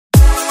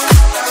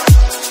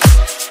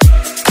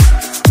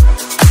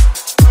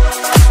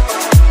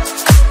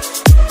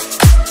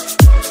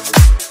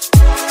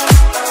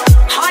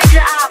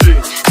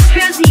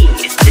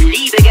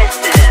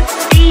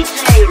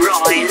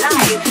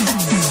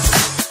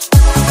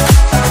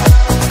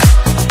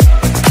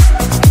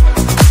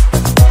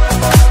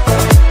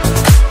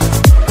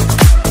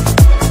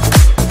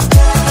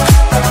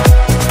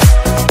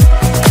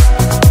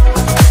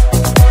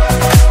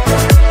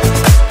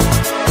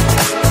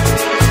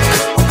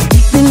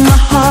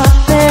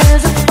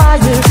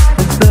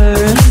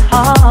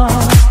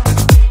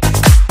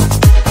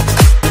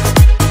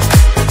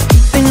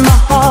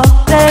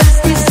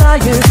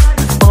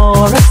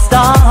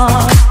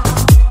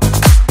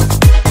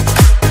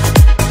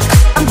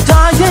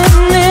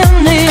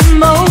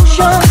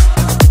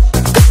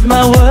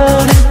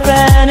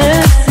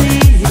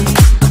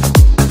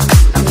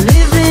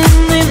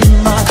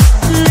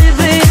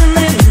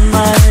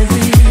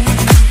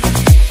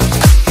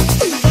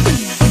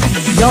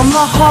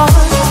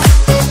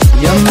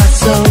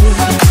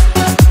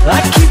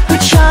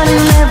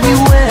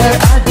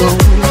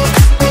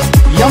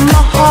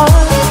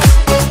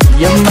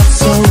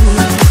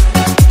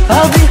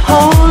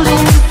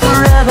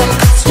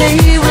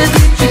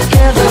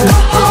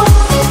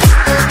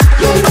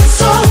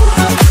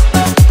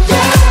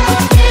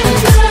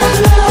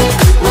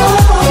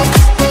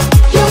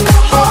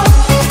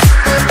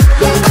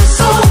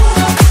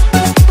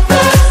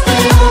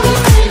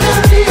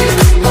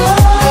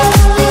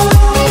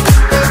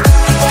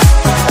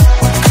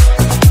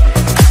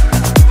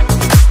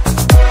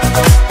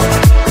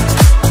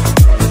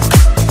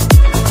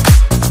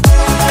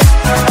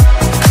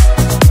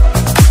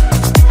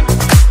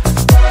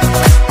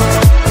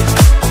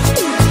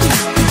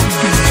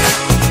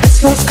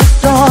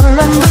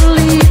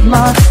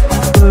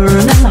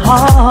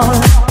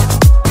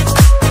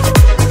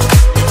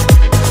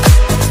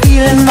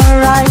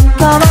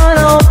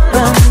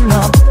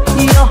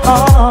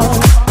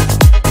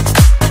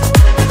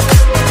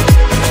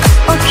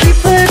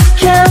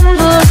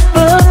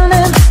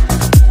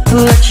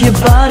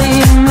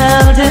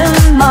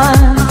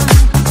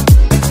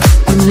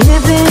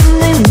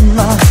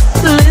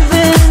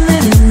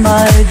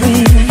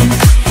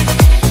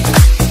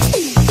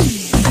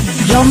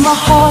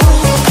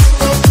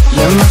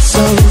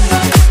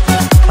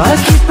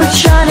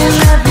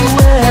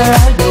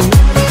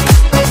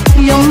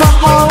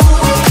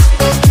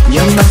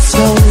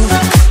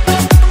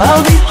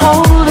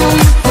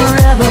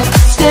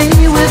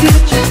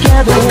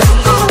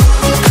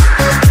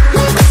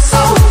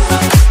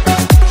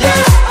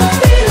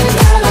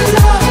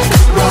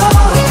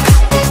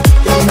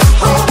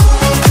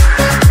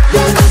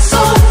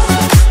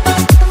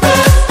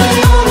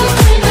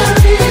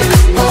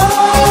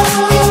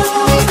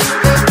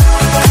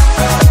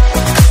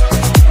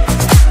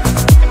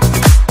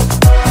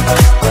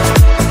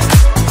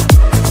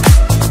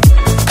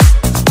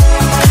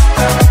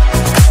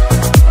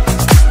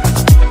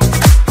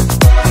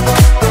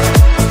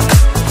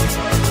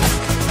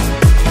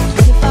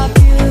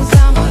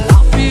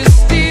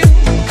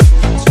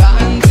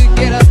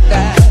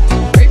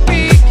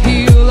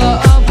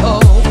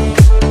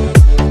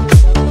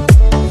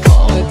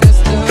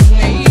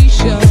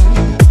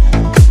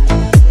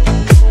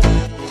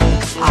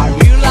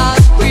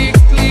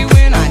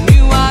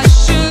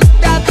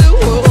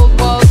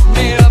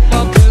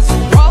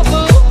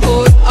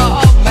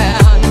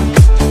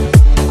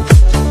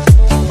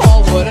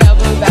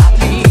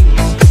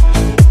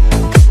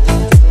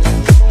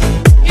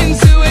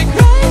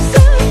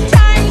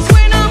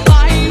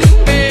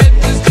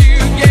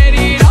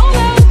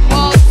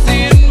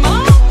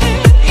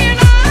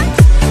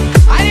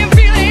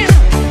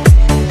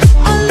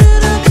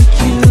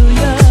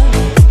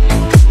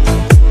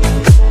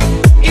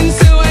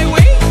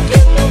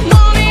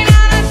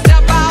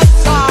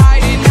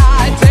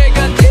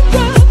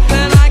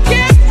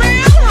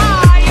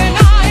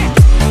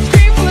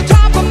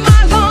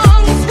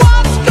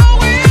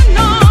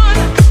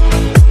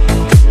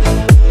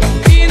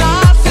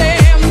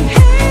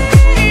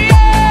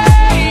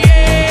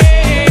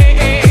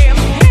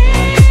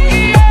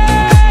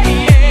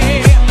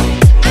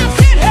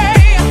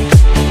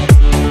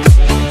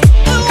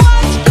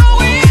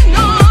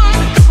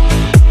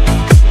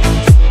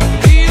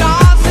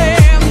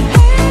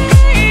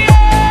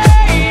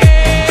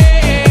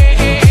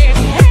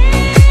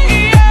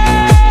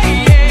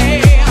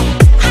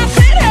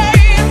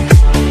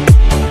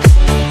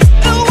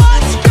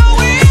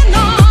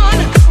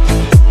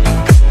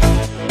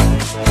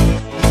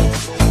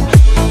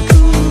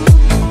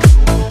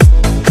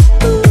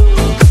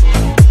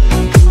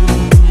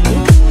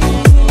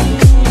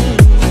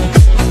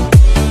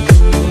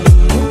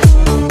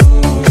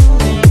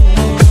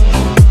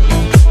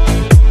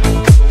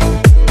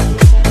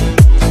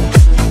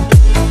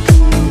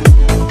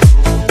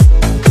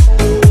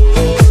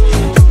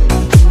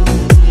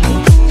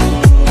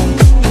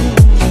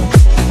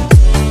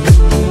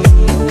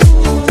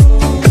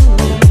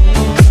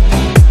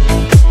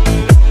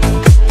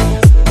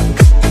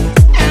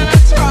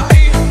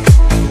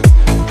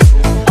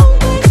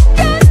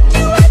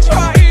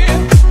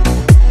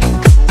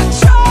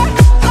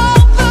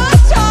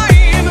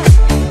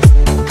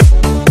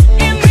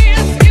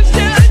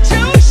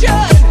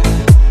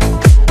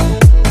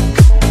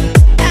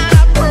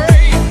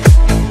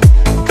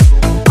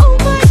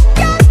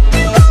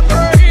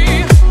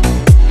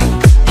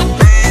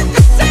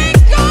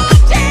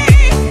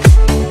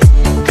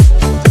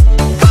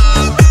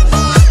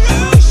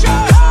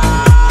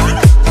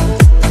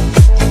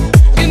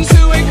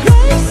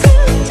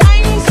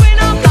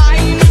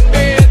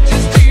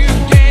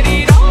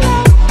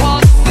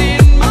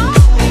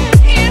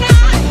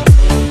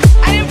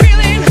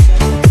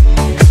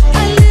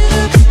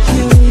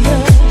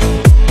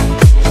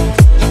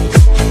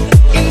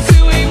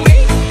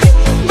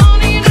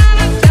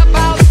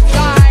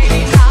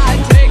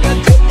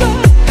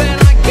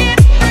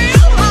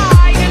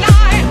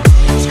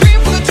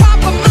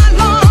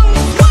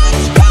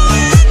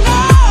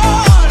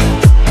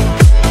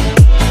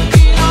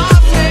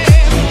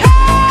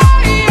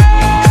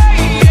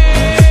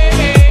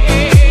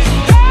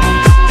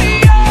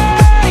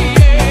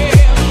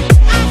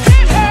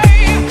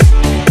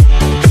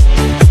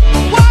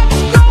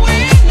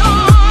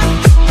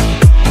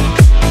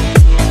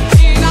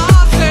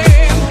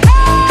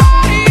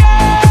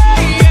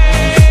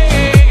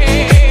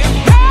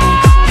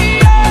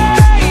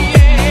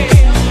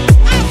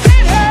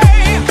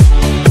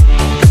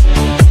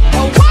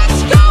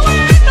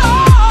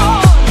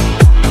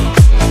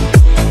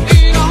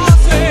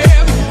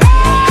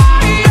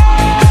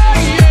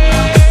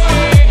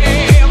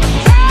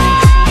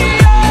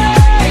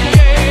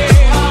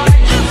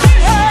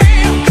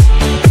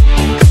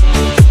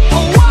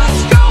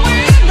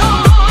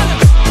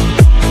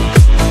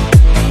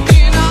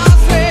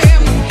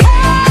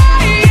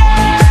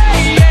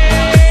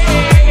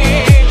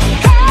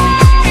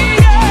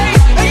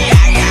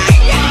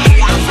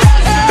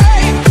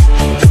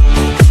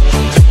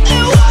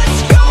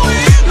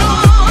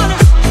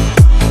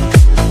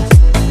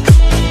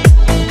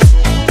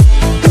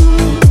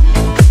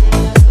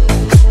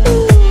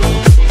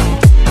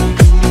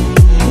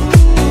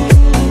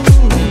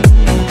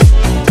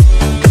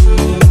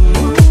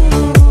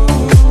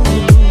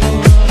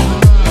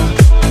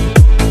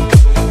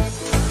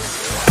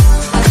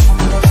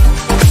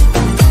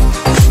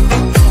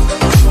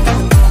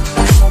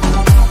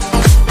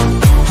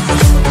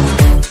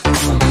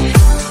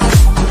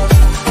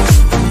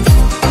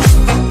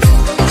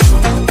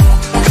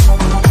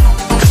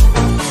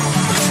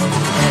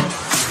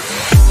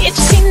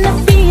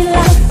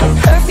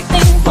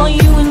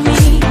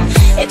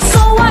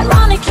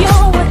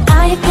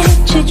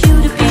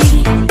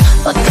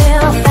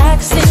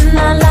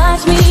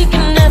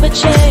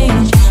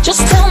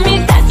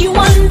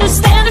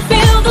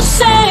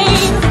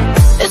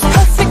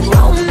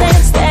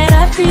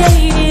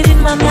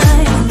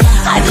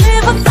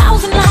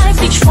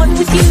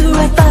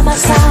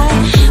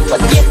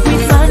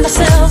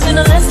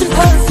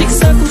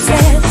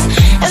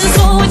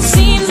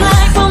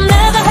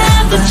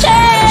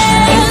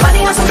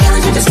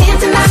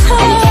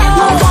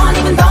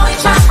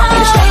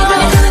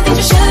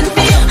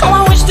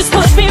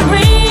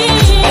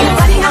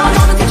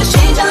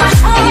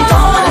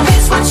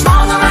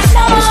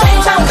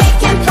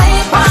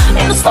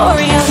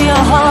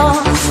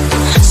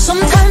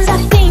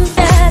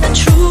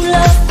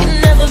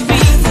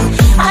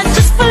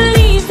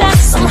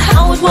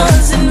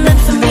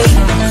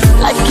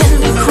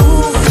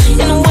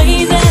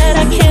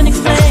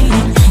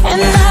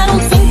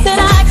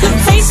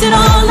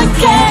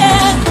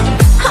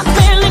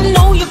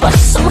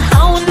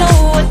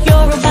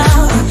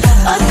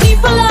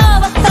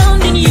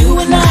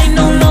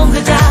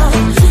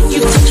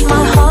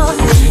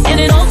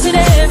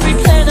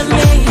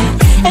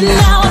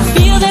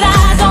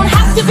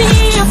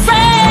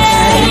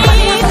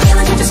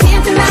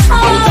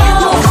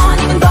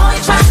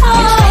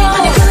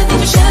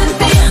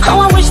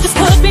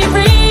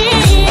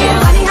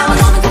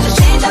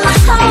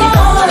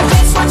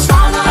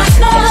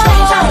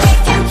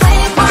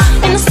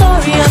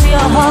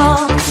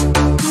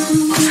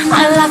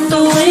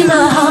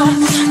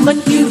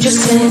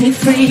set me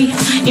free.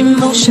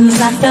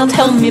 Emotions I felt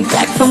held me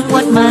back from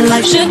what my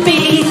life should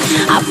be.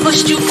 I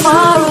pushed you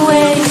far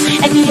away,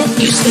 and yet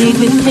you stayed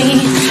with me.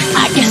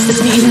 I guess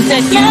this means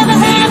that you're the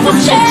hand will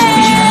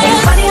change.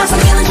 It's funny how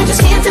some feelings you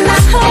just can't deny,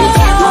 and you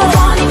can't move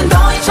on even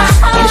though you try.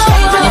 And it's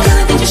strange when you're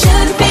feeling things you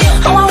shouldn't feel.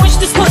 Oh, I wish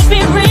this could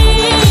be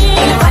real.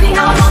 It's funny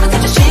how a moment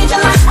could just change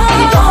your life, and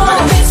you don't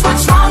wanna miss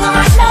what's wrong or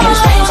right. And it's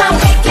strange how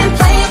it can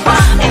play a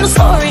part In the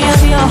story of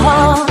your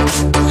heart.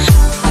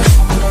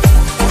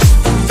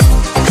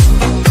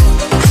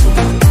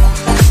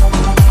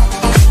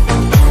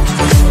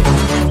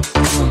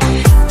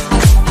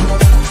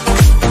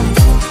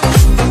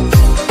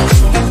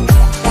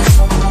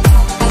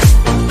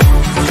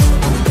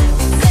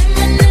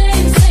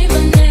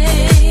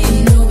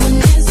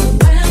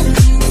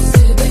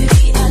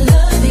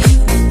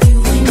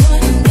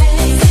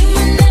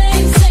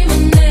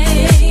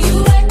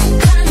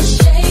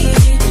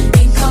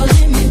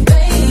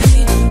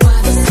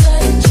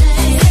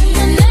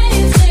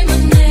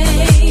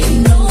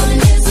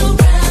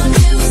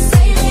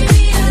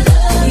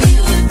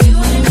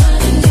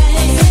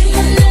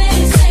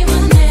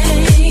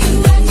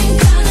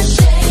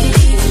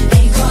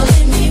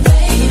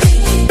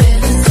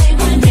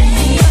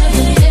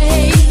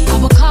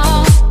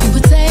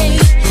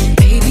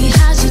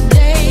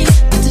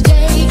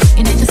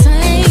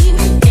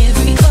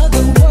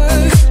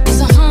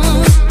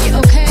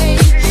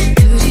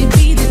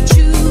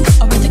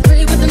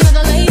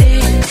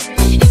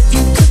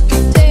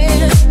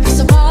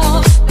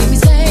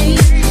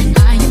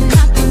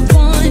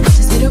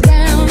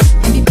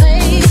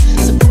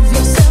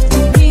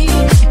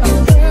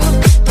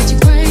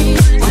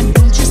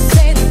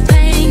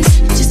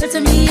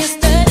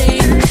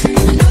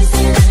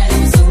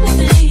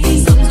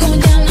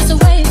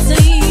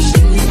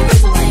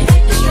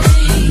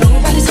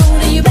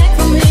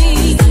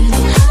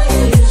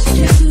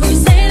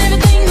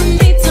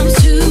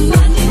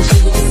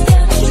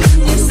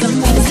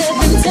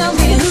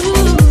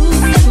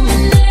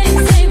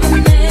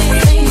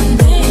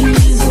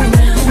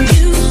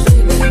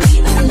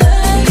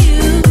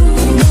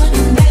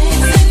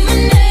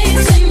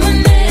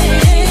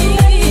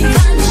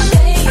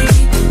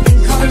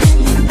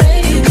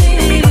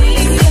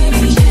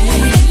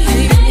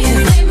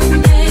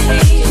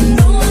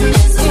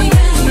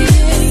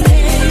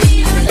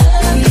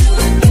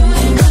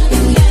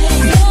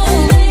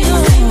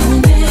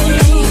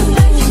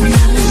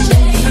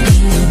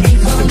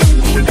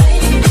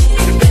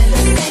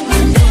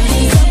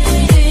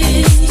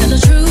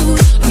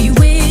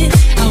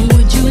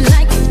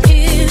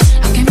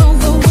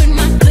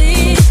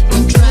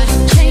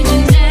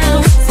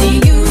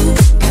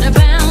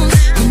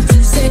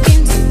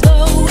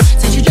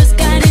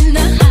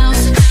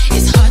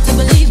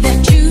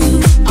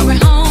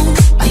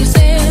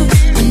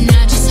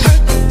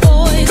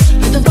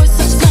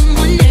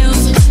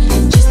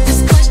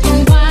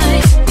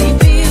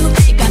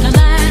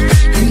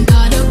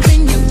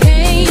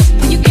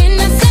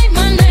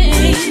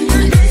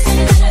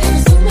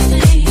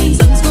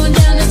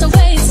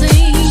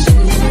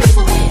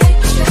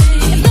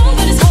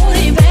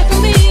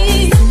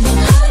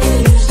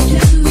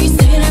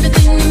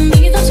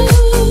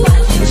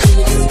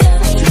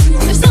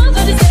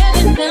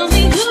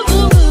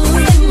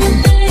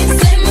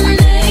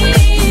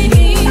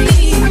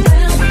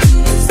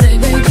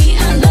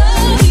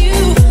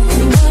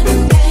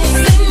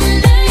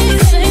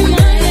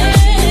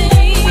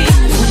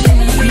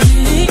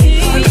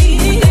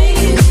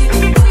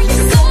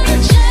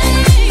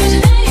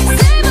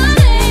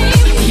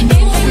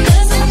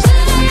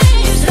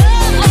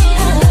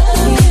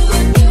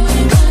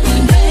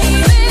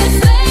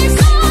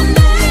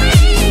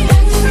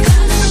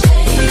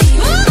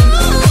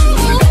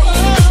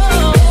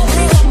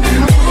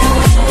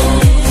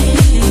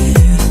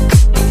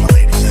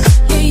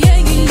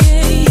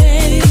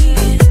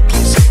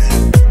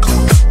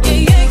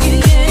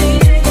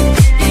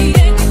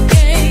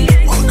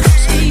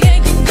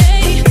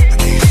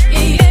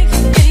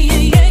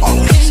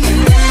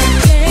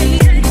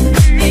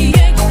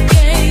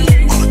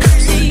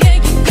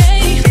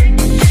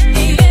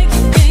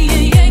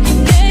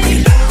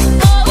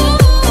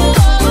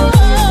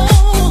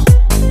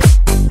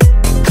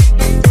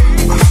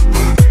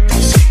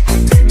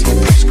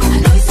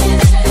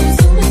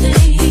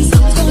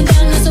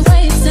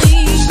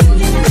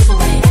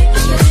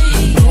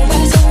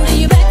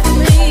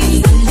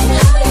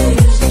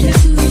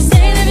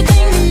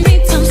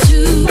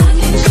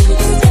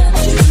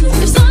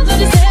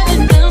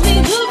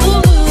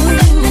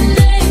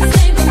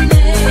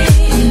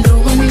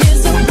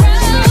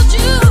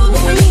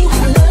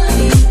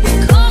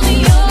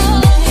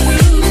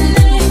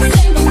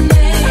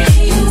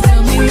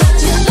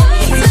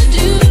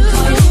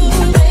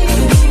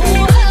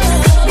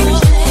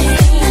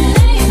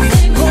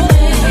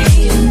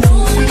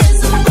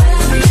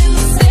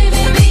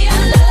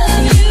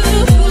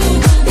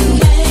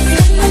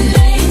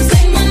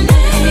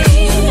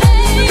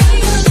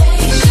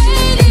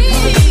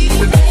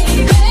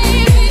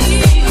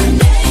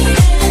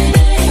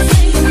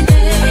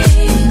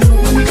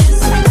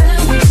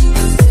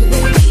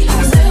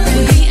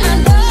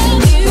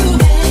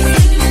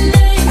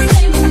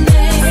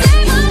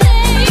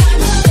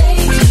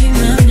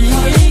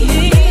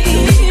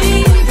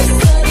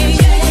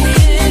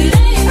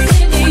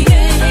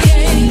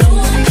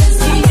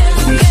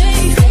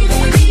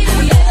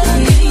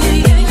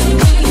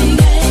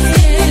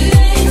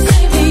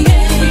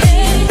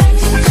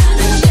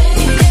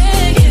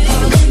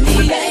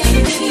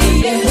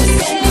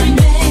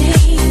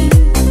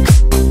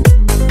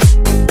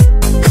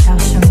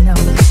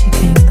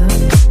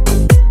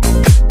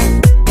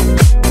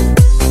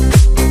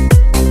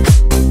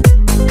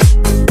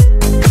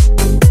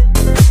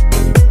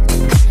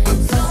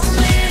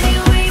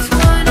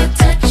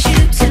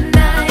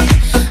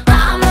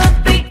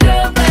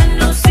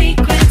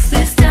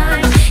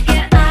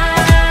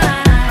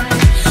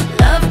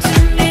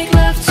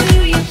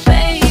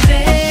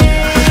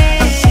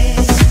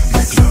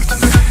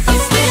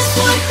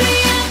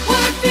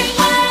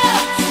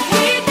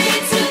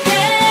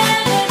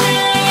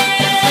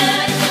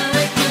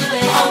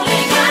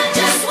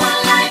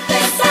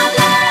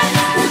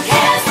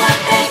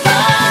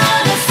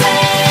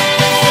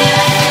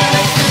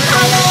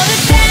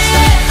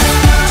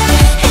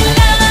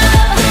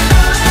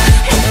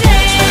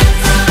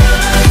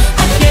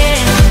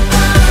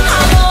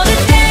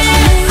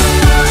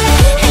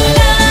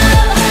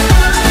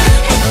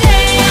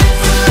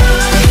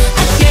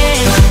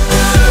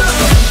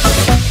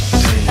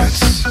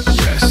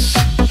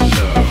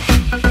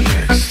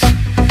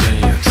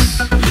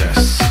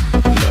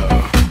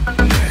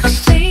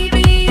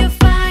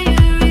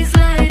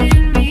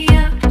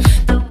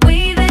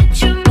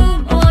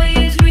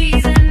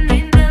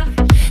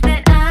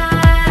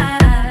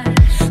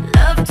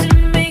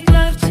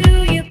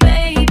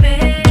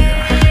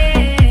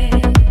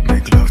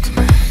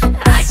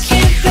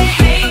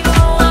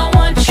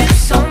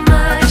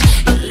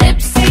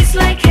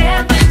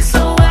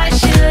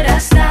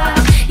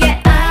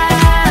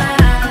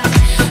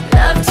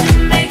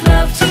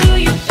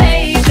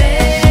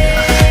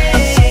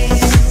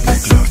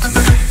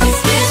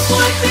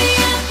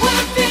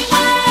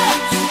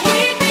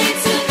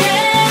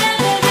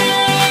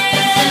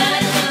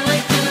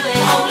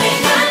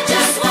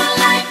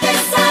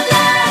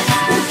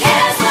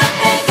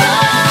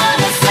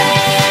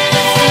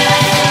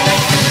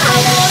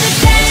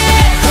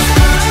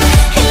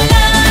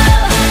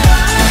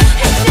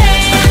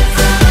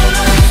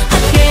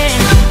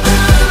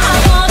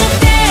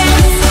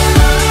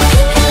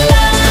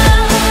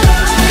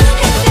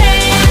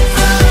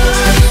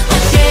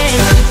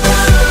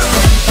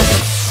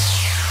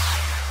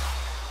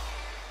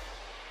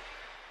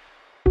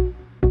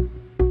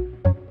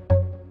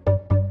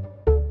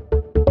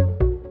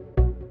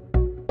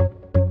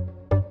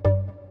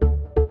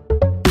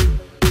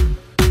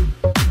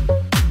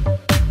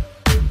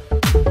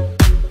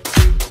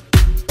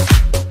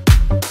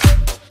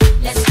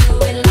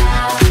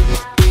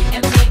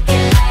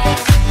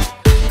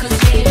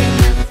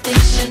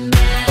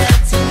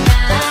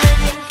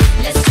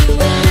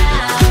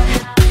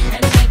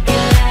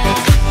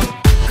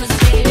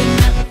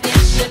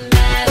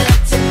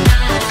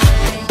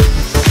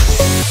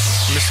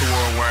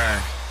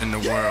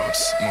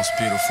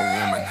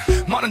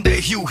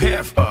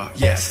 death,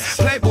 yes.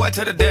 Playboy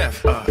to the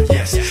death,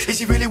 yes. Is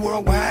he really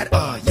worldwide?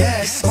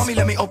 Yes. Mommy,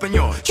 let me open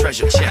your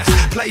treasure chest.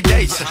 Play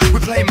dates, we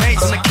play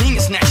mates. I'm the king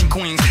of snatching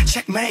queens.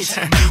 Checkmate.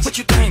 What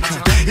you think?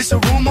 It's a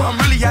rumor. I'm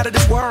really out of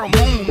this world.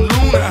 Moon,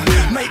 Luna.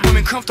 Make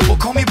women comfortable.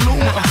 Call me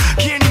Bloomer.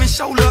 Can't even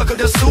show love 'cause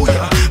they'll sue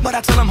ya. But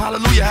I tell them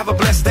hallelujah. Have a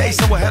blessed day.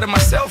 So ahead of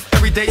myself.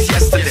 Every day's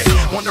yesterday.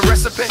 Want the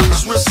recipe?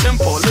 It's real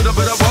simple. A little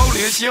bit of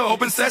holy. It's your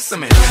open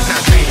sesame.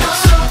 Now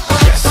dance.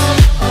 Yes.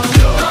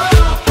 Love.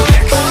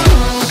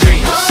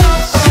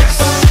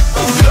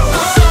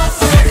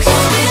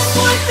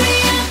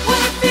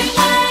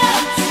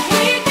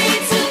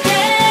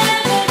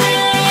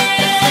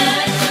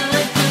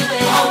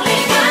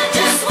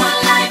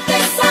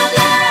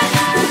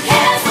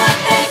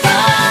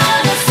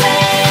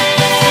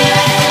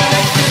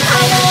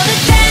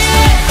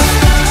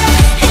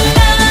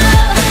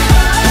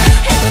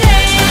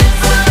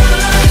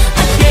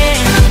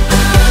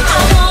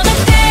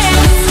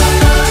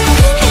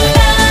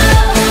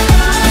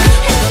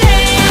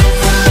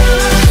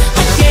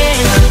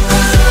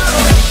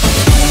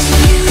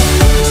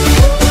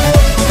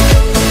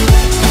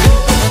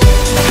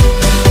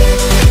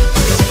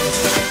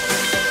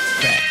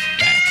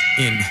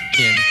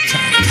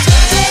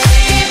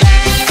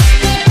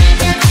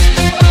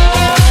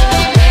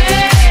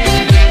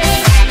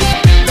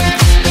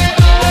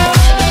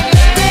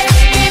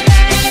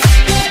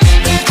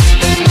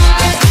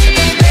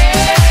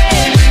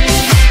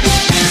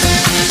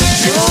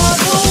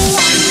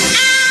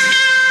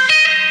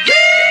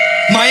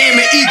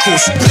 Miami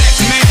equals black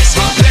mask,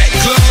 black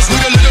gloves with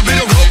a little bit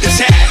of rope to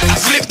tie. I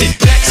flipped it,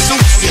 black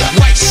suits,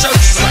 white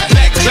shirts,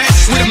 black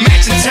glasses with a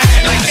matching tie.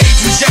 Like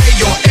Agent J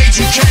or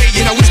Agent K,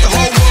 and I wish the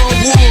whole world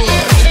would.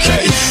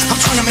 Okay, I'm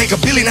trying to make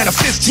 $1 billion out of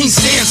 15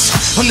 cents.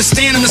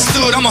 Understand,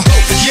 understood, I'm a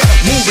hope. Yeah,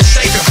 move and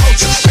shake a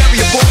culture.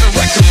 Bury a border,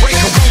 record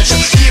breaker, won't you?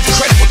 Give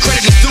credit where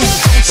credit is due,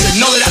 don't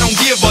you? Know that I don't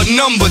give a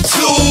number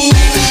two.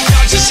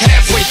 Y'all just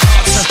halfway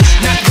thoughts,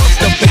 not worth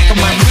the back of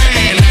my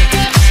mind.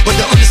 But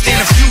to understand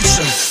the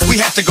future, we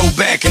have to go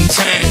back in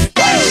time.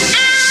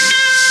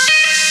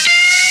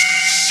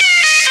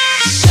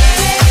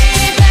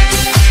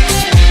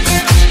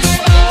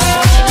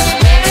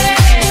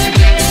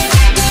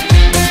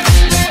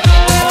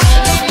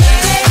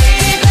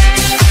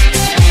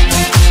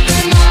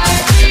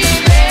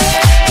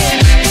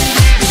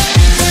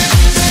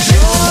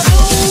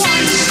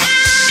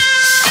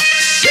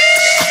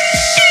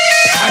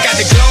 I got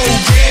the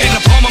globe, yeah, in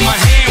the palm of my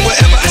hand.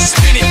 Wherever I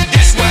spin it,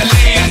 that's where I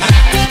land.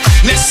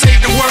 Let's save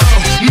the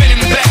world, men in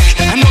black,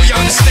 I know you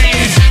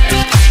understand.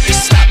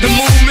 Stop the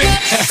movement.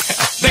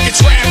 They can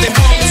try if they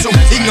want to.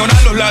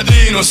 Ignorar los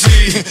latinos,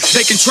 sí.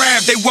 They can try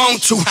if they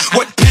want to.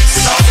 What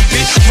bits all the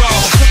big raw.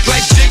 Look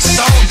like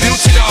jigsaw and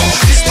built it all.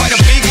 Despite a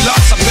big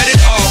loss, I bet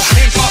it all.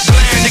 Ain't fought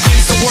blind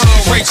against the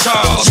world, Ray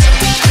Charles.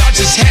 Y'all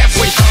just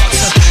halfway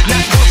thoughts,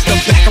 not worth the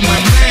back of my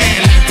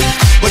mind.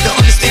 But to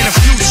understand the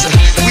future,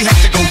 we have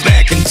to go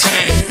back in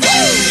time.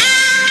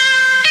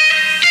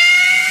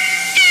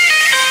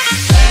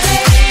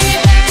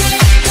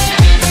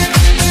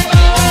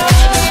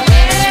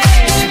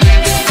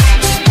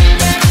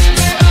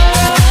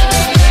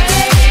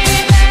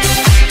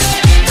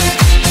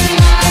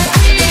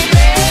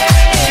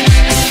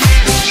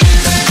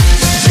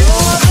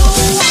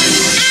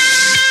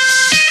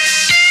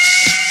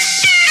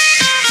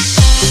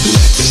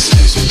 Let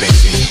this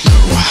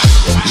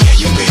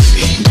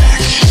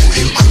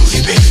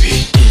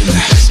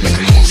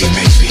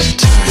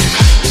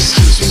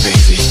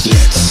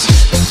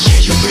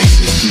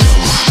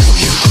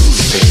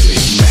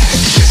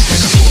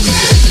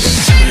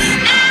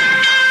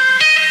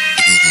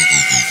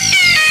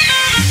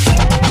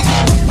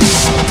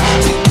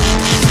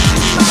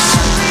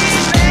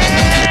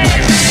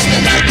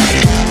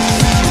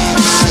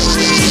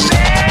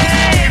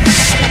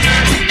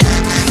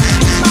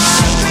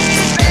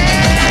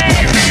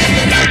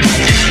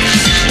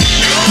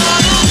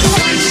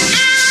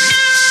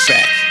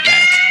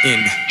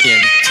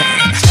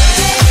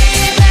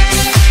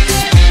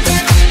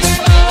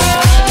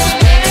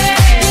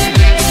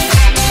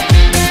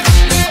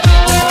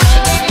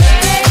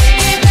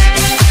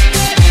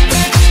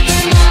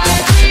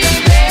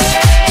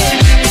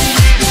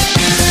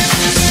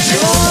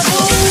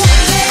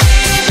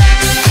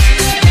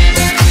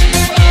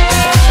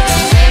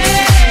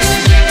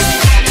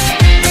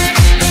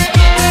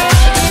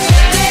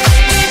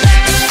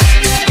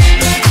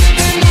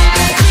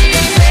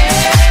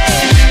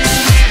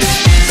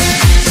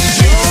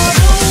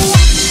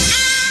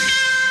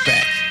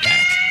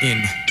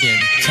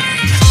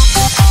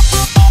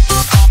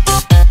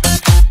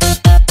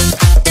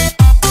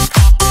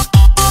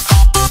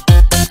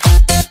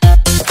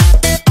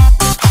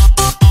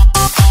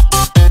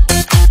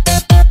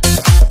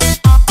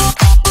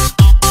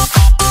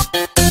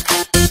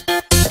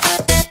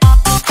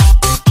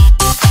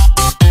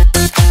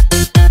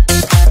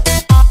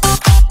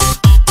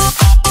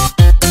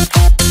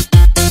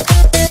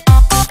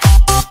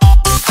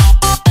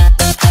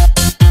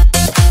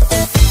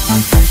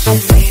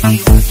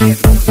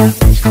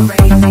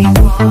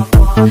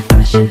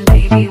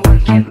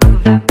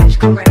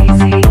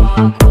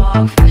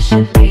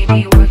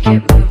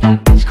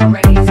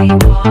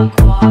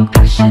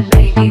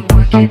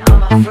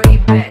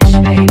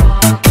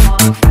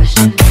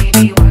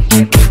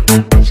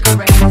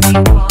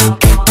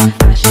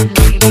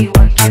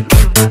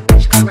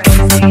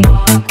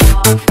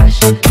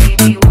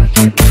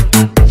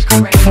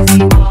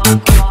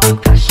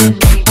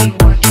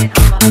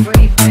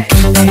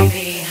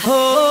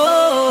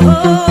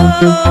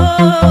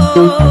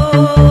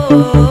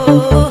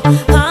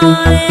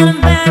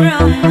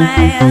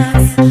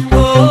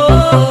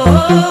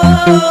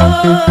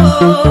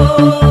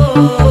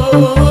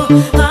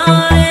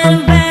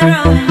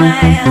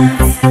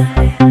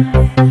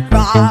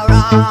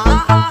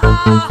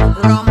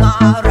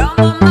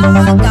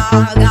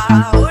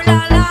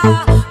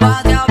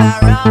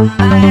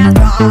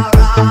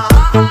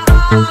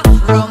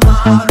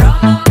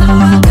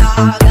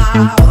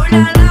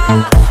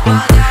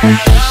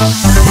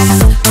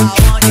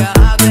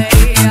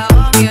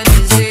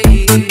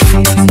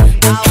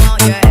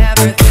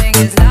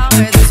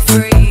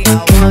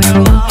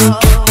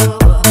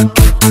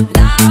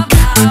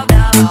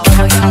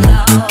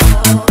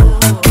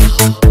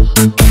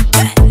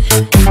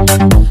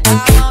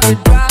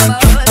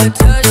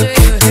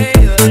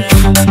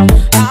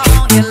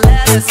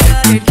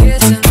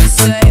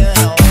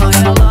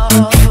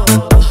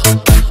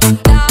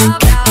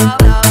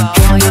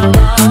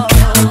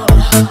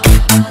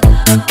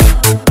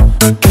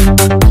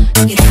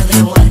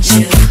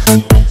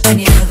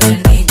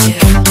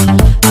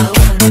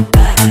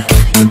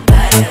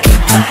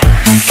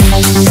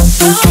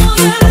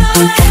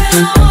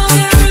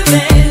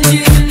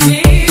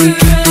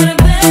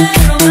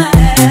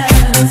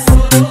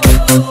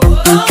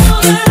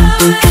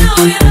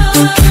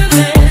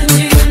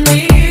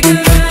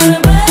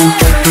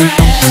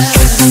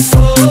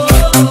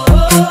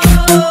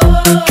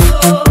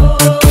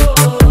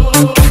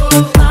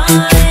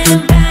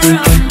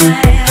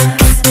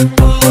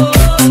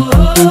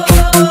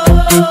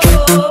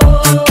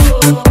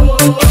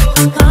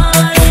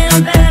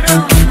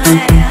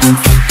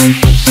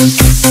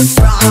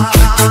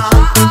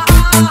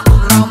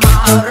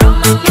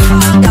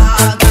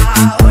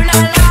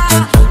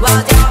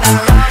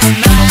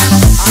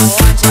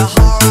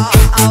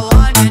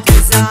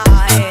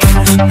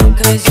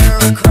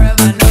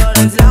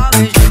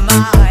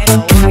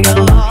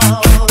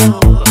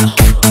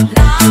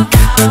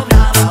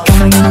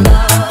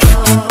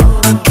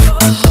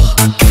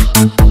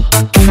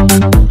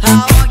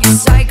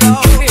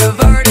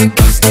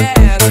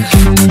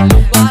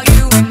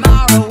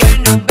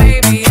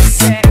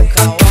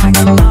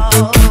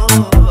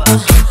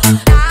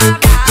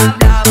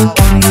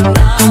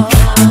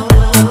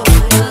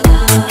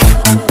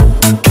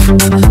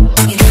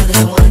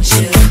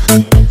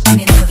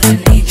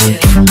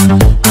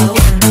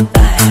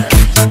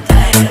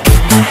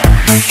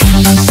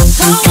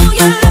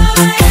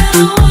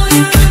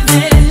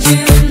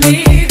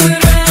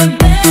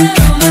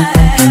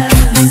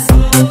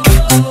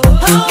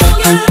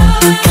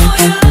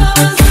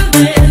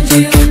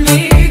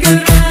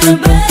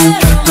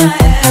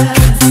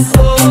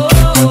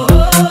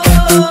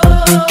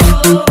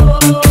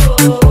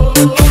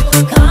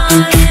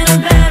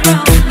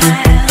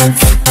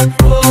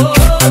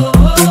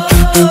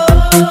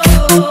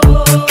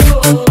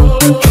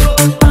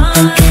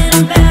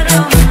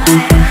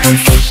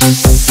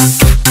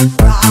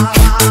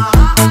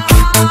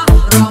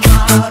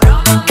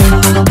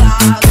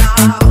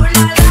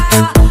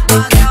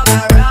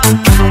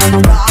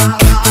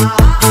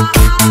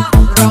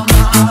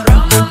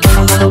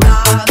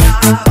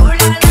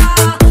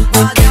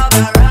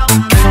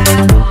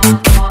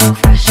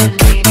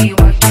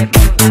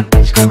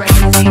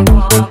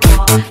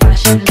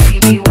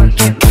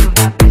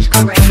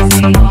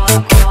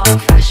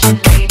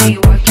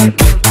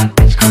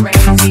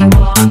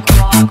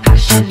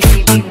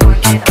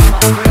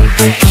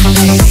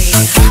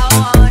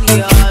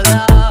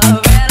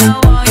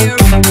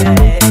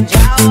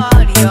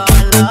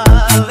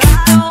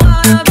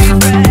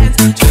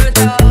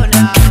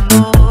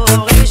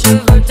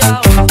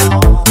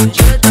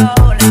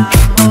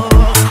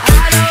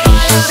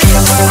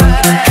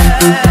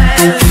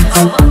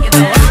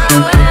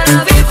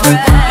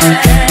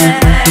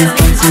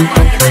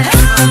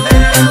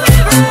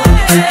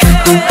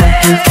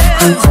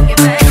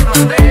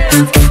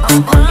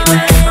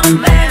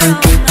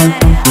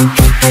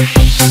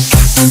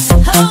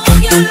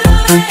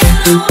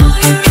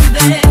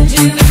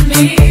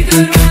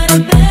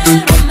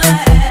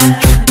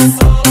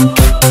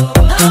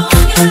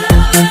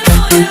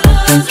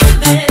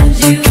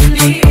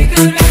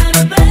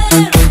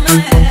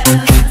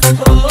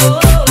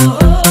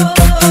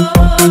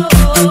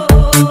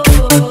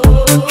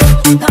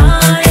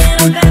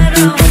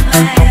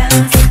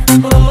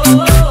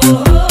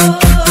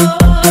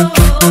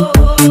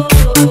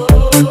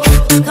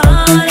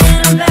Come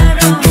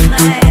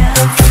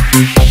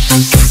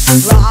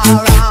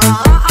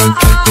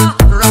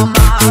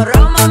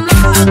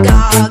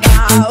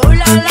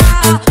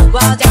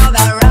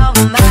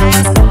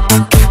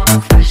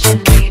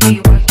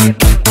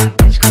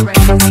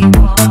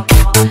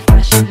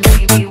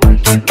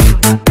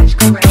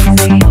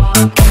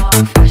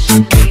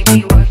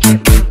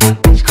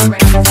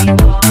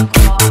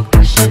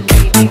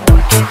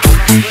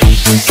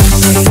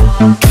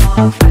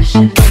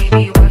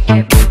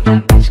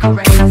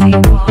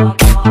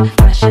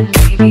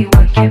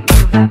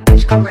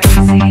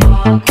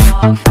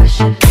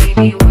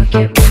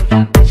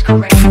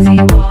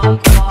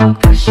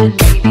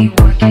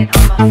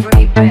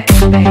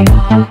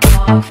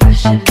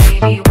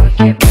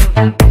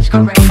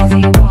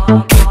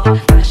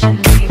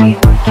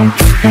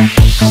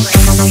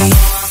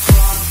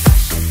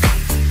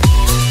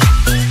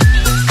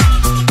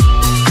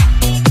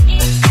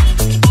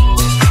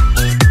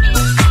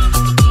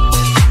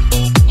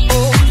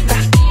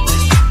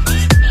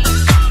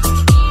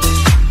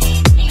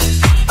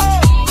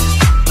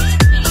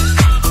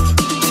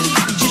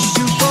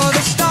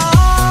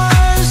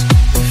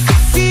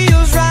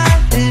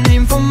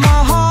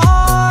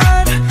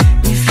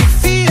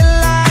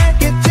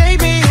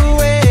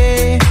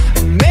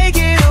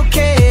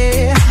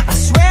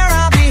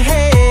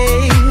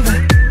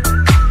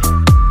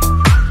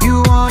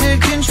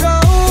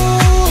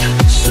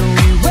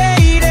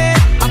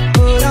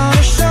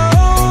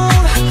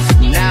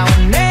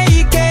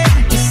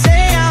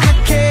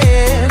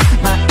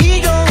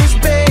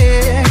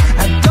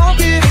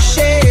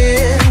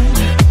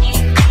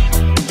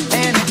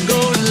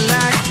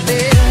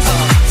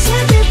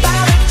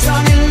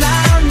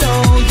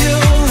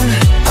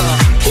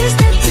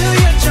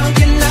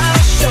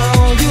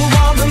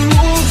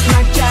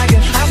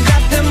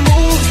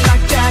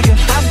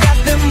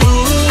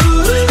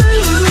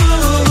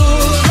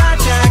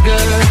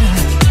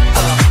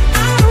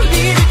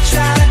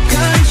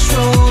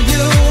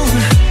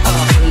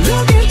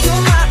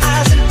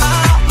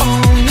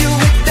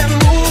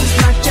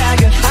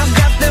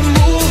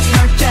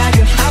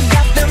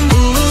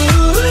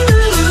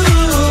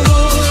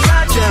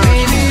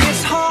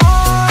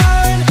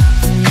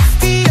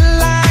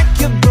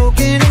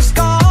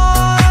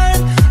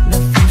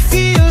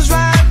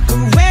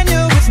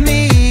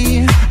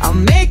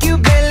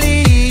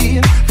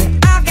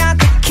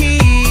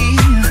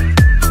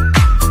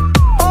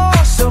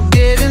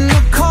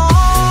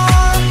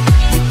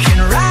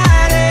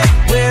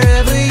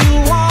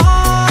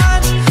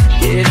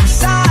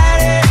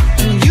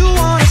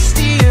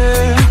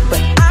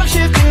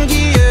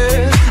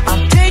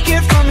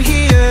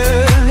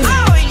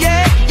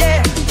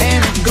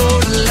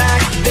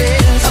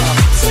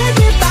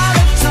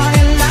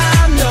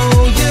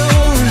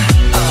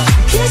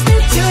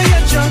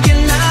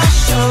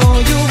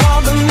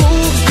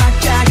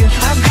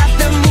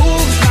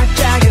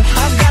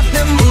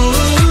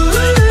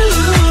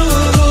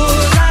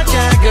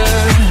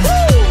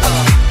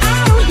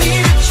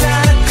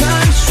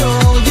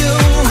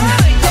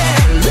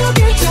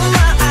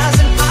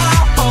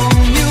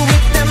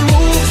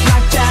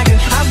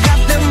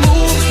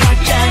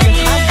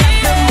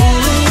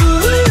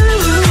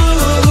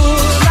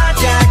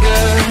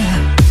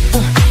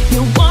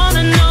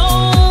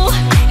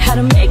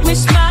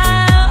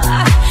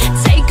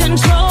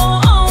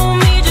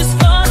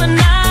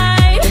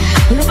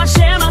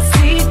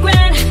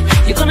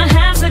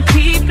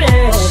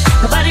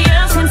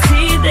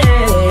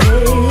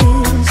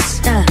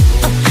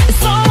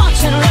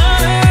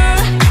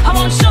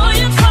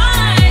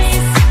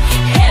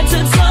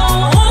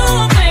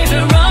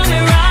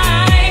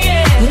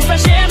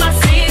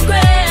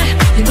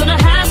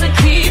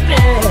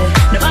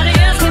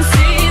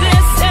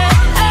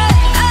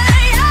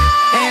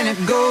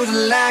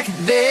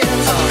this.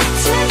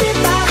 Take me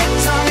by the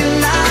tongue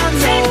and I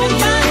know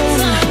you.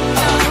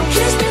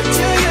 Kiss me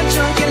till you're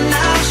drunk and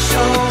I'll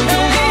show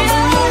you.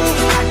 Move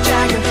like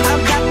Jagger,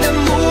 I've got the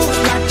moves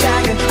like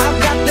Jagger, I've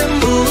got the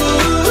moves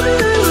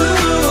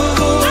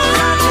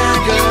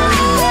like Jagger.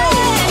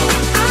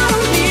 I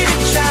don't need to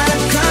try to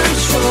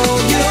control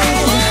you.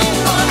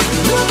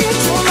 Look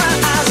into my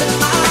eyes and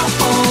I'll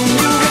own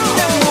you. With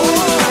the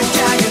moves like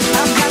Jagger,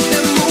 I've got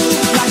the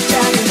moves like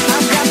Jagger,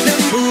 I've got the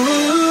moves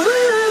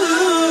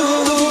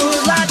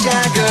like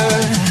Jagger.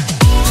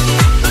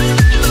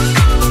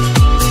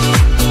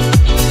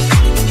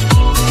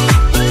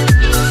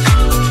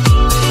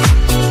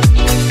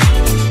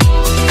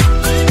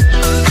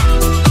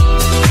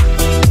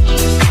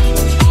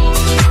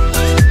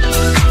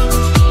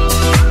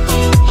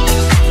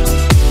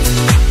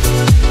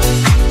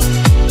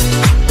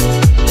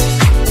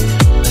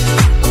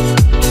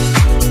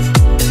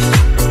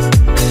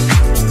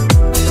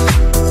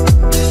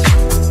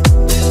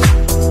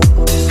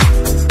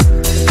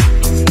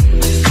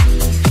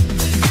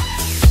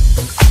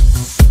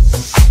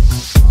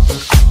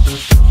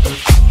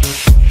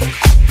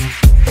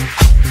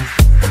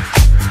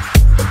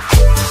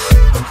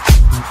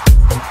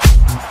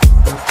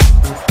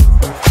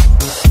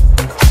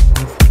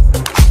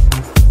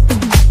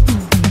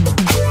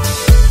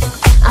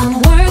 I'm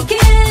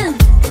working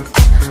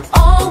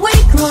all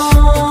week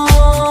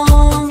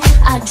long.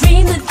 I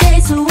dream the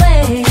days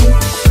away.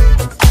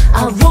 I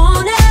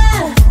wanna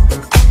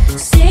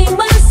sing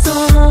my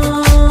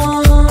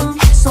song,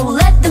 so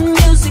let the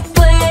music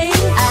play.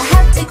 I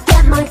have to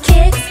get my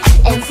kicks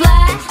and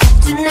fly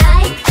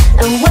tonight.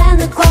 And when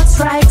the clock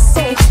strikes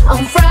 6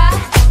 on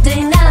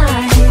Friday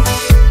night,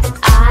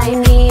 I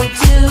need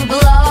to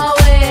blow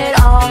it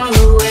all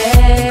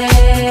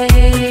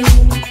away.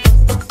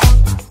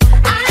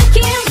 I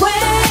can't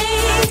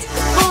wait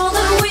for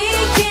the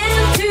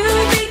weekend to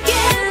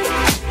begin.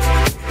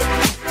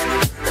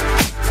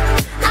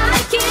 I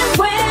can't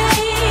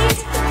wait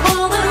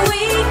for the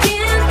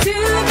weekend to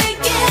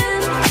begin.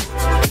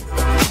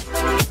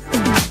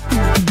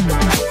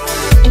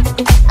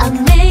 I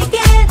make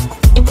it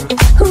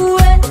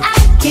when I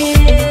can.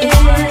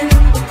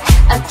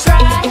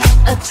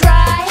 I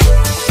try.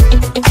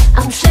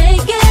 I'm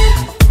shaking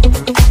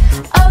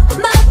up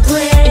my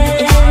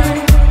plan,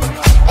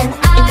 and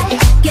I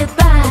get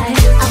by.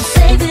 I'm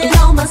saving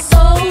all my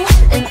soul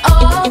and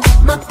all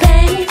my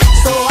pain,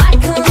 so I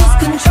can lose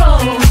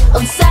control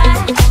on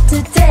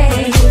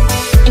Saturday.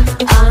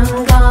 I'm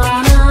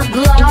gonna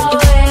blow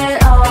it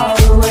all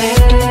away.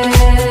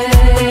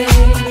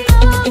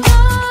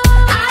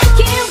 I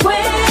can't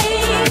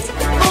wait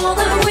for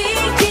the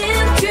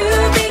weekend to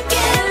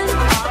begin.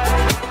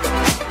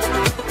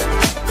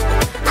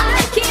 I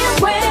can't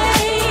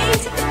wait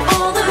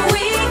for the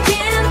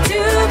weekend to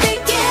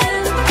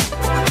begin.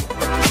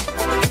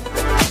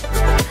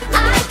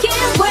 I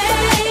can't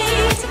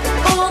wait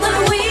for the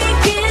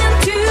weekend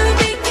to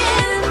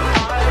begin.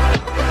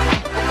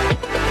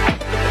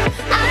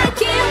 I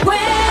can't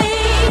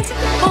wait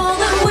for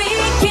the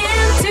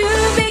weekend to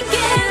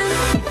begin.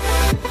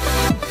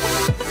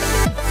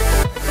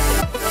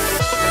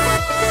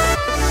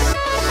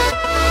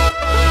 I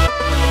can't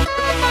wait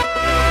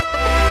for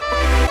the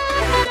weekend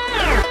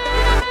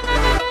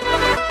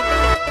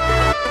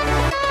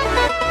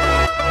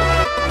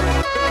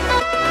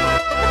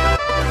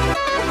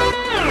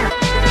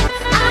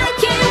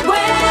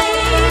to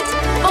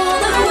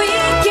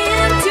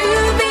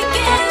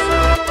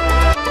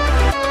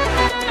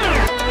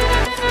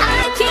begin. I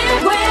can't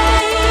wait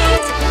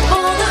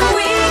for the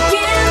weekend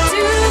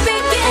to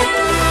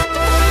begin.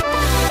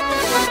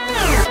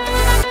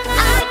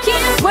 I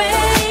can't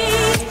wait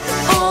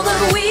for the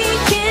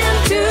weekend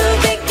to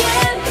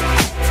begin.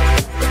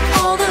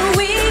 For the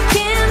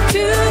weekend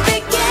to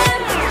begin.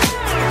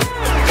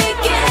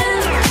 Begin.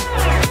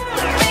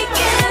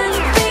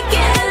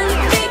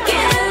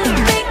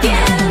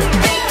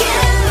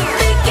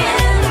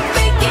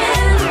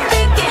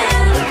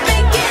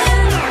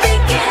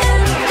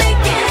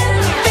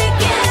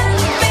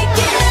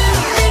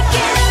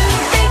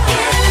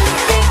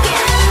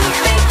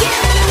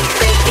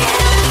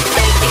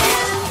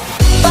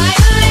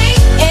 Finally,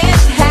 it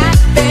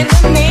happened to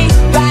me,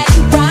 right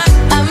in front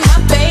of my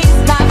face.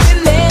 My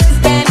feelings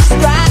can't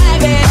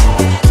describe it.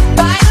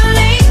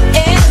 Finally,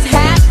 it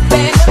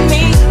happened to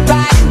me,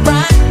 right in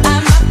front of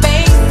my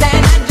face,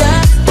 and I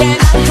just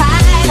cannot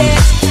hide it.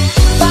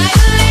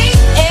 Finally,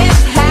 it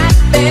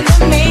happened to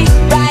me,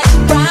 right in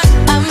front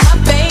of my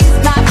face.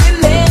 My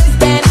feelings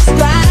can't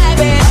describe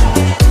it.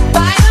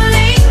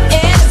 Finally,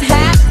 it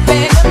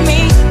happened to me,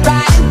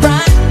 right in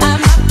front of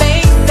my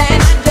face,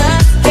 and I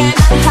just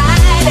cannot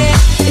hide it.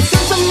 It's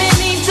been so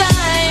many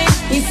times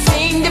he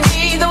seemed to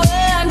be the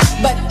one,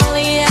 but all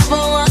he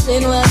ever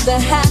wanted was to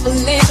have a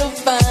little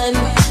fun.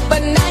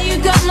 But now you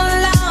come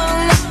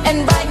along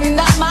and brightened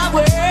up my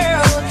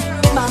world.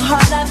 In my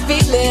heart I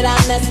feel it,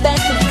 I'm that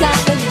special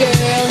kind of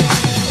girl.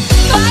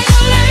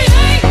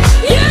 Finally,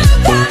 you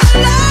come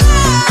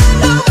along.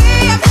 The way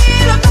I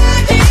feel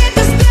about you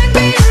just can't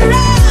be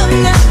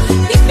wrong.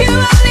 If you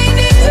only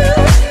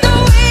knew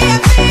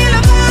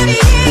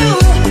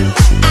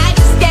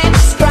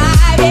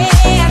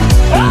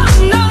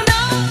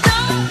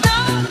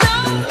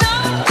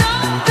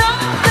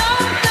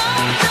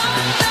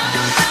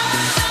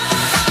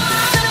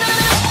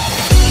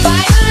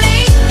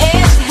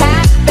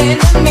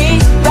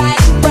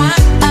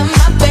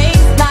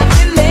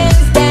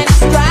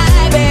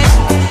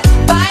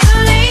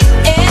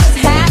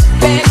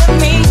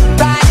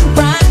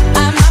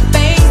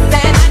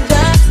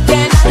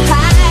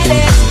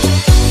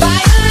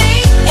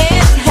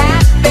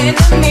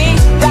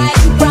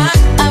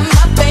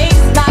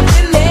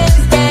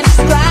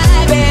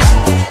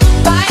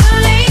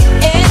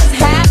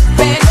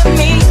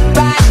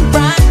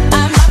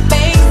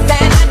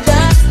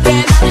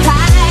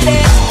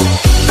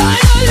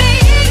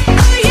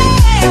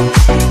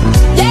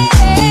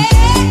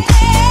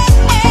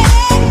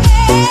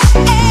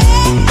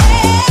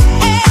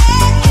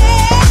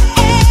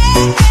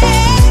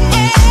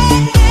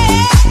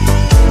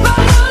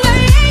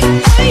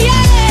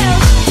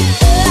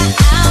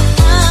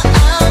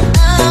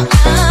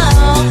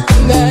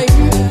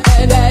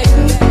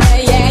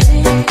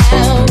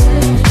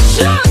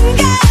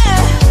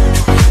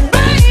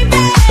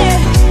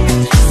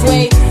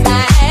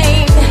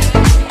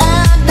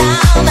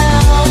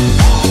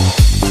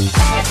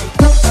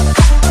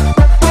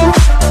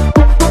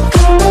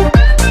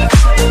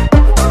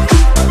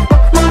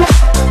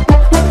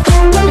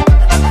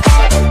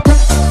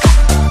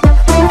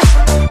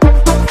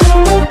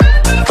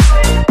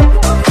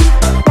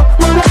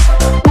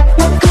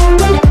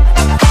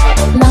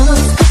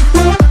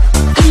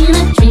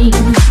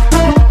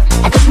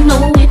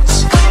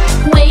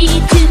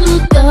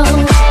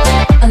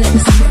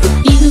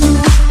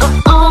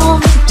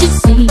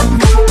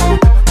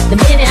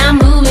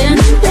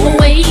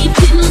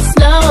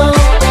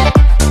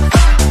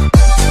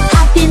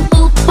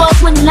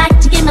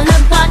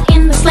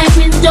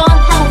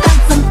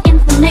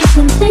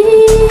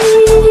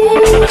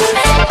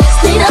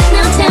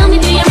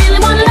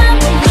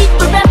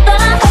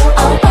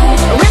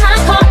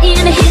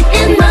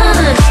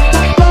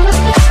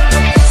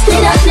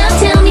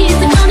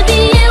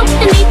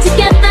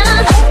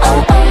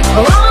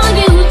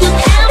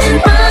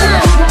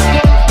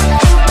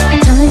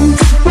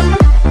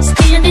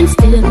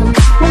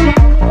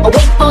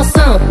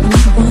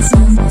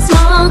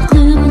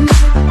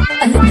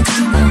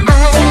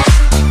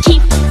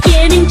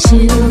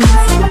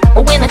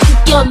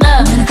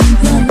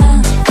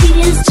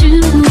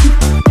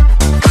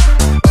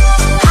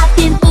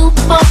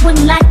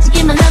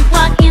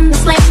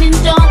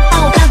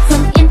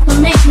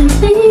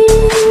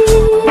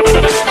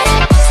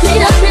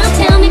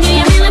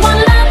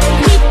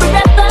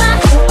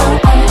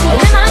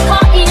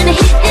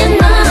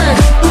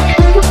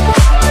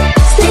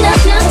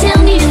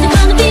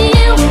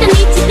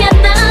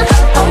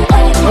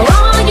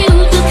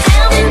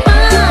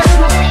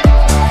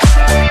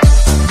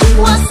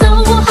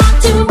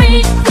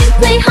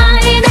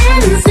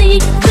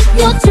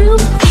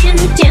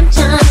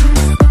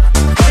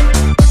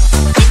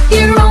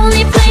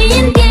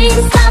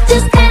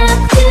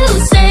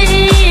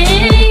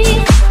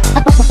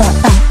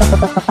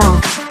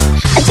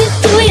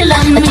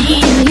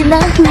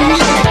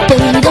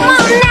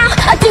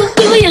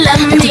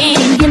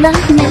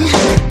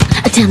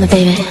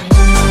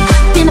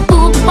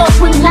Or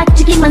would you like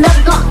to keep my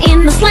love caught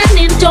in the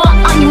slamming door?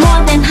 Are you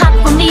more than hot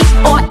for me?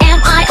 Or